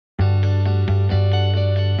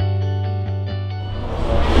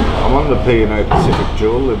the P&O Pacific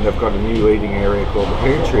Jewel, and they've got a new eating area called the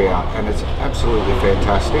Pantry out, and it's absolutely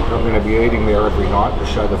fantastic. I'm going to be eating there every night to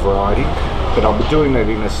show the variety, but I'm doing it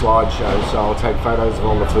in a slideshow, so I'll take photos of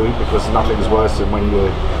all the food, because nothing's worse than when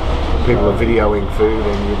people are videoing food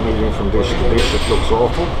and you're moving from dish to dish. It looks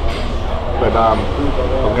awful. But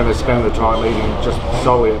I'm going to spend the time eating just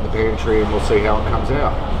solely at the Pantry, and we'll see how it comes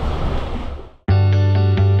out.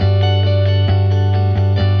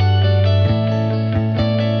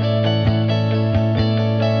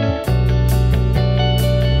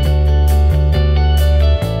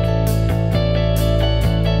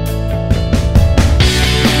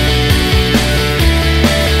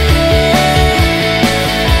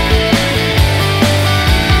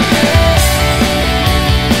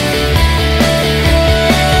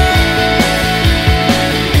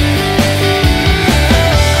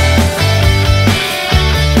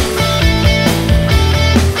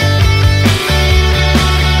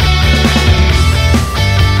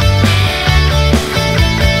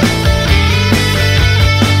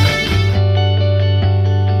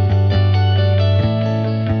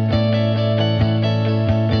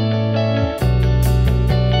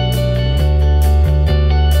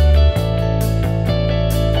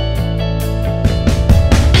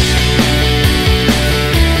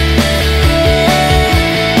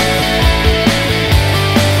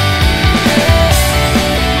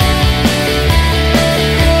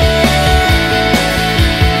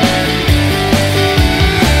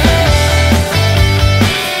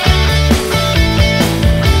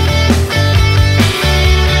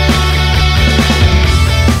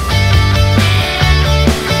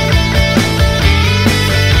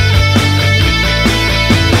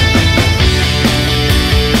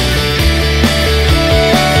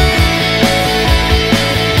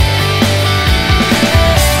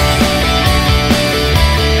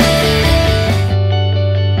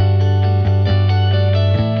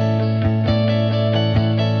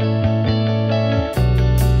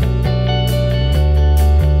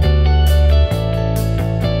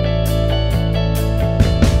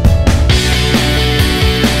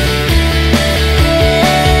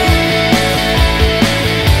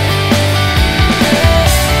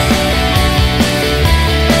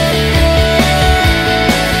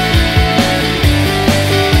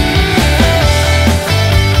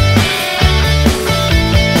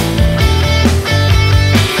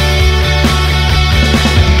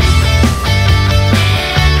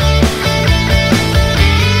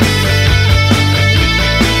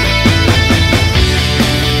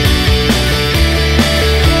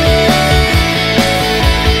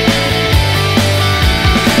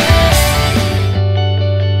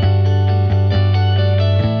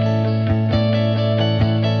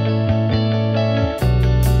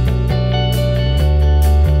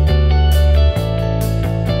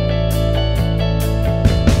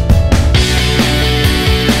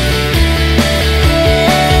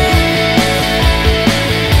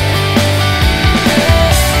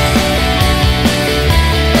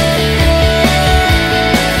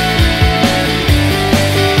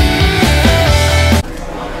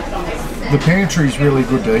 The Pantry is really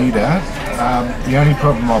good to eat at. The only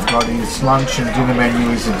problem I've got is lunch and dinner menu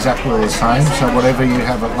is exactly the same, so whatever you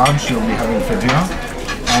have at lunch you'll be having for dinner,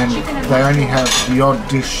 and they only have the odd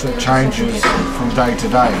dish that changes from day to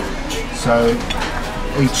day, so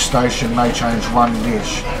each station may change one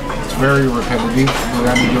dish. It's very repetitive. We're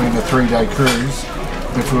only doing a 3-day cruise.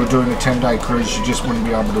 If we were doing a 10-day cruise, you just wouldn't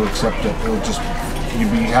be able to accept it.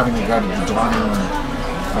 You'd be having to go to the dining room.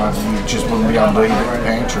 You just wouldn't be able to eat at the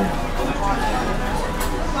Pantry.